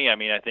 So for me, I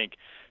mean, I think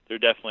there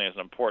definitely is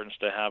an importance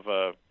to have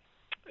an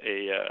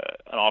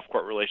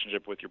off-court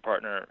relationship with your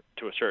partner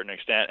to a certain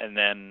extent, and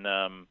then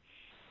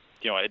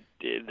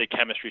the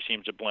chemistry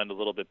seems to blend a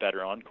little bit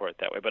better on court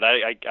that way. But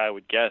I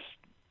would guess.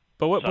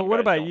 But what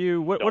about you?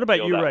 What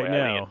about you right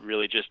now?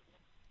 Really, just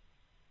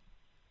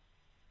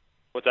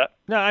what's that?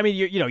 No, I mean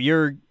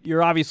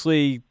you're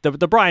obviously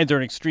the Bryans are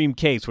an extreme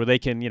case where they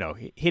can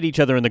hit each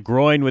other in the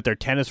groin with their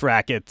tennis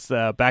rackets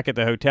back at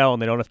the hotel,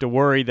 and they don't have to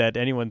worry that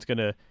anyone's going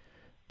to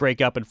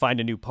break up and find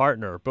a new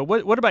partner. But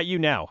what about you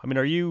now? I mean,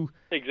 are you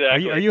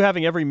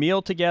having every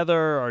meal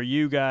together? Are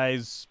you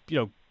guys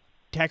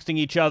texting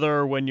each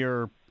other when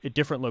you're at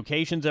different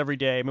locations every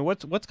day? I mean,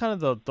 what's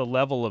kind of the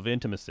level of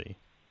intimacy?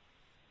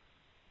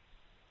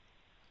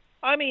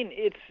 I mean,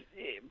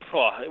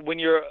 when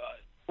you're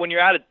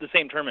at the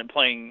same tournament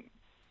playing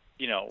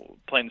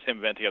the same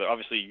event together,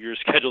 obviously your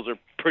schedules are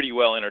pretty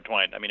well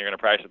intertwined. I mean, you're going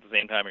to practice at the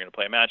same time, you're going to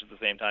play a match at the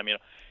same time.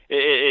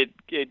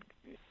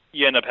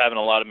 You end up having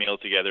a lot of meals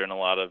together and a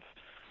lot of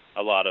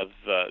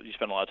you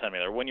spend a lot of time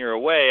together. When you're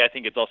away, I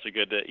think it's also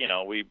good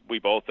that we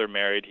both are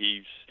married.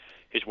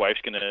 His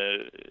wife's going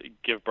to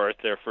give birth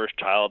to their first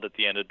child at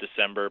the end of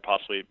December,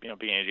 possibly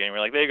beginning of January.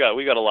 Like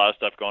we got a lot of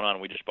stuff going on.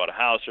 We just bought a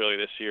house earlier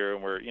this year,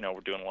 and we're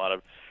doing a lot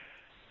of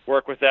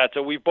work with that.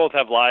 So we both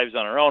have lives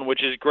on our own,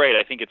 which is great.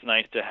 I think it's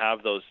nice to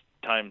have those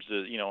times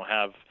to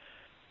have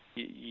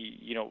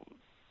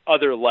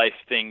other life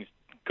things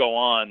go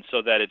on,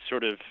 so that it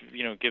sort of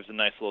gives a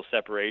nice little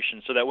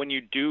separation, so that when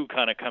you do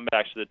kind of come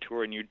back to the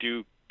tour and you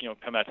do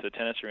come back to the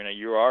tennis arena,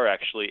 you are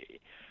actually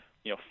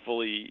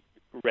fully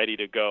ready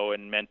to go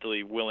and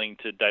mentally willing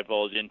to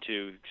divulge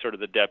into sort of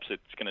the depths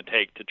it's going to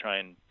take to try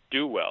and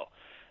do well.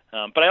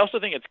 But I also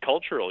think it's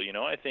cultural.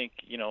 I think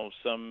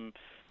some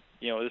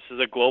this is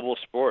a global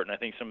sport, and I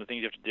think some of the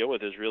things you have to deal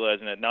with is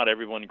realizing that not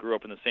everyone grew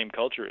up in the same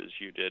culture as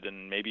you did,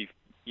 and maybe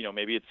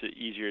it's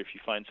easier if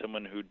you find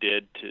someone who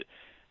did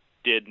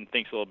and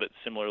thinks a little bit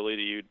similarly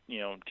to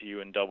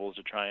you in doubles,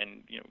 to try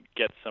and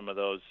get some of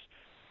those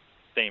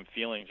same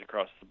feelings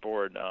across the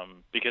board,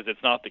 because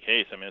it's not the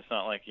case. I mean, it's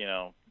not like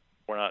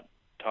we're not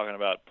talking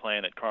about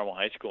playing at Carmel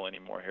High School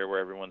anymore here, where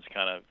everyone's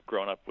kind of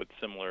grown up with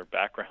similar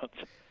backgrounds.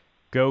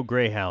 Go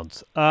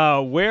Greyhounds!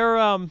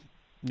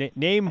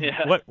 Name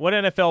what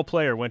NFL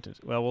player went to?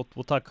 Well,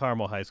 we'll talk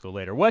Carmel High School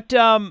later. What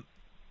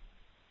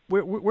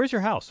where's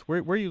your house?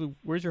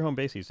 Where's your home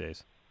base these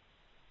days?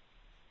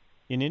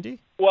 In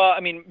Indy? Well, I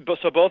mean,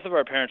 so both of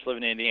our parents live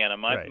in Indiana.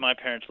 Right. My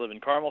parents live in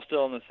Carmel,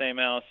 still in the same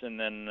house, and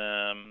then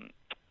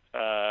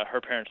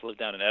her parents live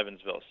down in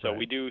Evansville. So right.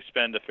 we do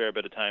spend a fair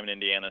bit of time in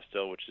Indiana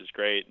still, which is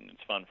great, and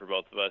it's fun for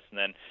both of us. And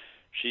then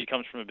she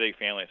comes from a big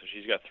family, so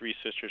she's got 3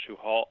 sisters who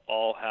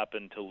all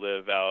happen to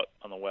live out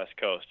on the West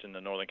Coast in the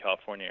Northern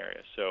California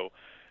area. So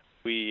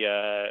we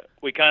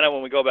kind of,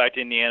 when we go back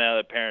to Indiana,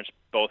 the parents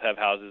both have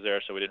houses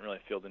there, so we didn't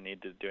really feel the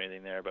need to do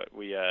anything there. But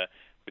we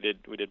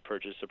did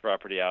purchase a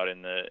property out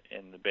in the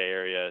Bay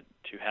Area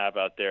to have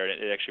out there,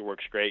 and it actually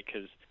works great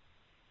because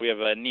we have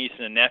a niece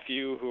and a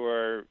nephew who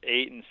are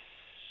 8 and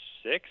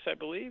 6, I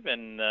believe,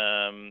 and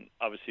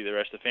obviously the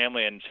rest of the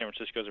family. And San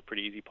Francisco is a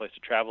pretty easy place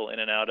to travel in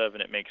and out of,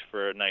 and it makes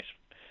for a nice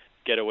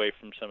getaway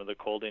from some of the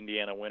cold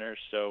Indiana winters.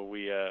 So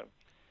we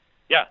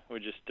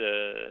just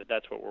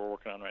that's what we're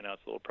working on right now.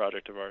 It's a little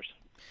project of ours.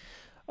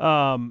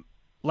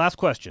 Last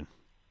question: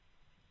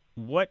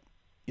 what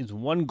is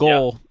one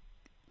goal? Yeah.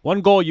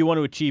 One goal you want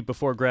to achieve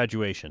before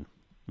graduation?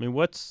 I mean,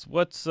 what's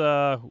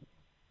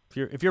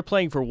if you're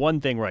playing for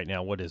one thing right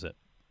now, what is it?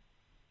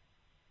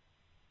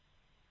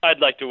 I'd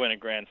like to win a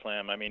Grand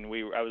Slam. I mean,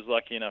 I was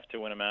lucky enough to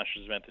win a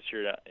Masters event this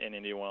year in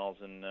Indian Wells,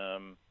 and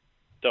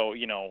so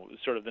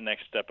sort of the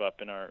next step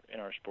up in our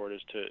sport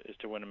is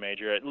to win a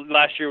major.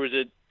 Last year was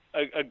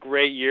a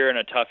great year and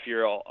a tough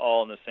year,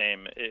 all in the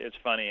same. It's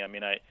funny. I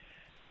mean, I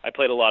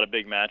played a lot of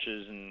big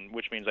matches, and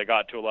which means I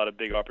got to a lot of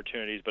big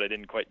opportunities, but I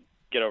didn't quite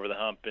get over the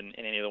hump in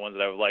any of the ones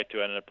that I would like to.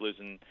 I ended up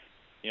losing,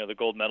 the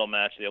gold medal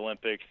match, the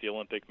Olympics, the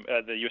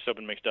U.S.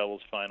 Open mixed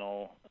doubles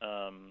final.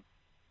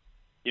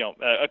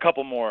 A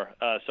couple more.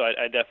 So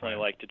I definitely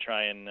like to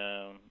try and,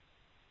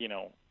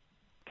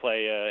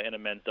 play in a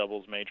men's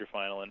doubles major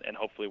final and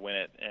hopefully win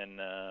it. And,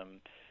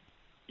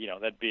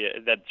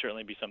 that'd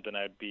certainly be something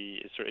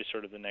is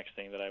sort of the next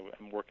thing that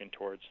I'm working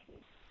towards.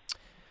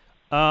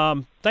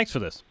 Thanks for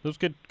this. It was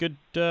good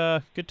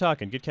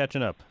talking, good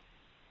catching up.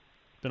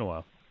 It's been a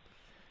while.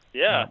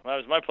 Yeah, that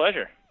was my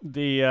pleasure.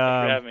 Thanks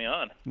for having me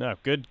on. No,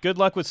 good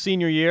luck with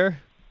senior year.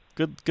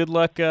 Good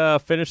luck.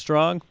 Finish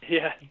strong.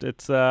 Yeah.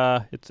 It's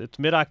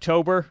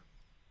mid-October.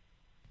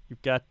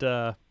 You've got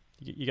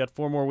you got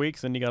 4 more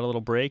weeks, and you got a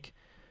little break.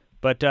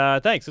 But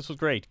thanks. This was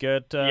great.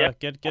 Good.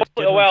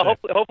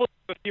 Hopefully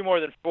a few more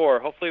than 4.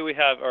 Hopefully we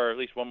have, or at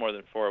least one more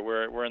than 4.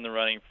 We're in the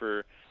running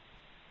for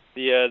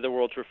the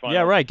World Tour Final.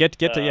 Yeah, right. Get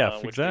to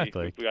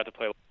exactly. We got to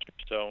play last year.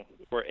 So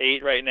we're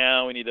 8 right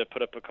now. We need to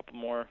put up a couple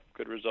more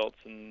good results,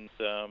 and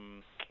that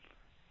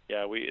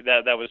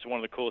was one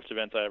of the coolest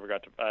events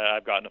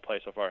I've gotten to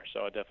play so far.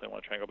 So I definitely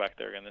want to try and go back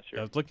there again this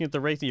year. I was looking at the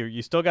race.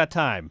 You still got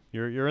time.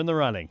 You're in the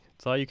running.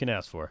 That's all you can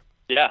ask for.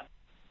 Yeah.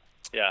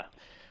 That's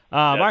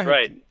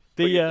right.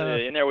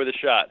 In there with a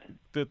shot.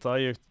 That's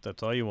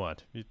all you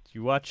want.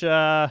 You watch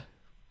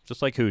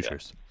just like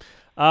Hoosiers.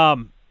 Yeah.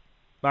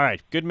 All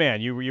right, good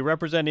man. You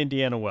represent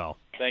Indiana well.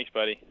 Thanks,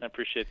 buddy. I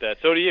appreciate that.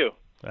 So do you.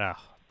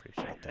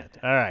 Appreciate that.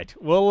 All right,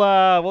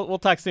 we'll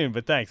talk soon.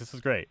 But thanks. This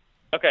is great.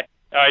 Okay.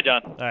 All right,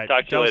 John. All right.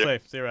 Talk to you later.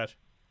 Safe. See you, Raj.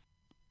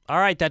 All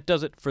right, that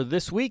does it for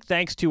this week.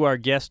 Thanks to our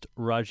guest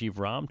Rajiv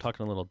Ram,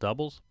 talking a little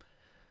doubles.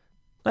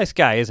 Nice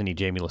guy, isn't he,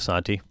 Jamie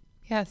Lisanti?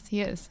 Yes,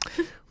 he is.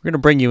 We're going to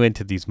bring you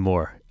into these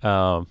more.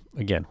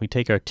 Again, we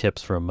take our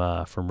tips from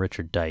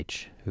Richard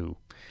Deitch, who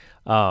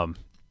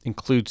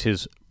includes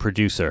his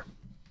producer.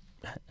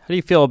 How do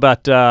you feel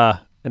about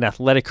an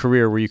athletic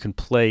career where you can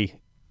play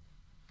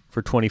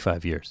for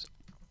 25 years?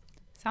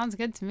 Sounds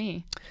good to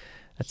me.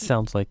 That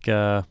sounds like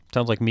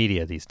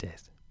media these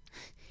days.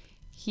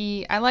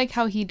 I like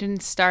how he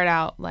didn't start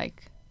out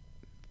like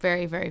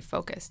very, very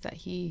focused. That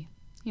he,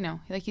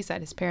 like you said,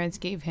 his parents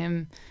gave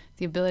him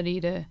the ability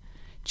to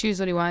choose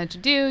what he wanted to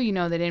do.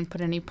 They didn't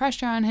put any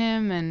pressure on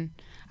him, and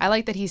I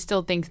like that he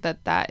still thinks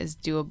that is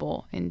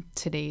doable in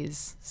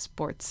today's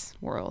sports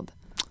world.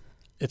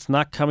 It's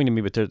not coming to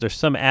me, but there's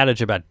some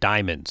adage about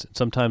diamonds.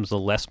 Sometimes the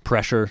less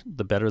pressure,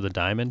 the better the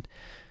diamond.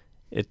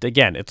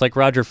 It's like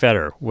Roger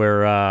Federer,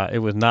 where it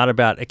was not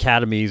about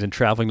academies and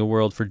traveling the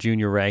world for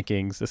junior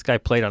rankings. This guy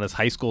played on his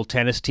high school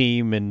tennis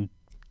team and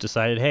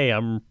decided, hey,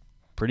 I'm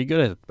pretty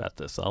good at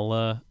this.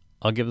 I'll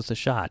give this a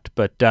shot.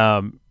 But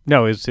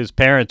no, his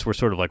parents were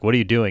sort of like, what are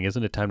you doing?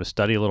 Isn't it time to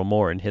study a little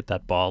more and hit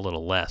that ball a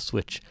little less?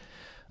 Which,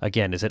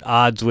 again, is at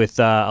odds with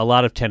a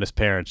lot of tennis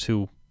parents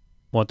who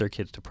want their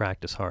kids to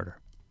practice harder.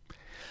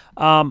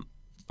 All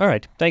All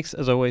right. Thanks,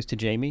 as always, to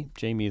Jamie.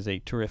 Jamie is a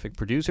terrific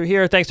producer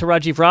here. Thanks to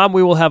Rajiv Ram.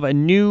 We will have a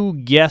new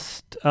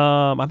guest.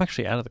 I'm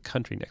actually out of the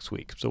country next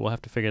week, so we'll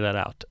have to figure that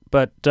out.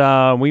 But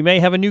we may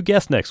have a new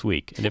guest next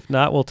week. And if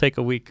not, we'll take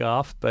a week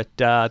off. But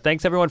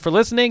thanks, everyone, for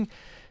listening.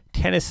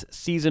 Tennis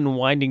season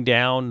winding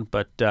down,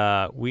 but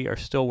we are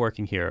still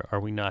working here. Are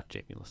we not,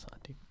 Jamie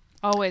Lisanti?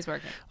 Always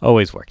working.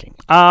 Always working.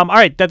 All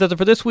right, that does it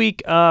for this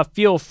week.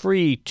 Feel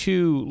free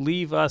to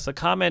leave us a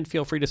comment.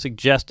 Feel free to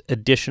suggest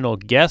additional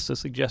guests. The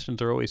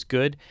suggestions are always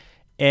good.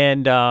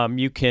 And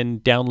you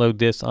can download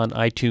this on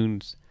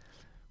iTunes.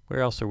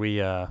 Where else are we?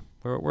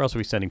 Where else are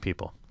we sending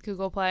people?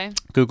 Google Play.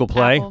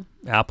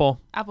 Apple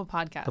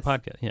Podcasts. The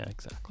podcast. Yeah,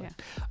 exactly.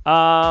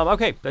 Yeah.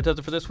 Okay, that does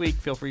it for this week.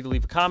 Feel free to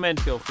leave a comment.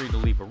 Feel free to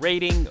leave a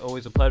rating.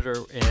 Always a pleasure.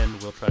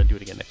 And we'll try to do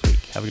it again next week.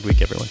 Have a good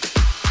week, everyone.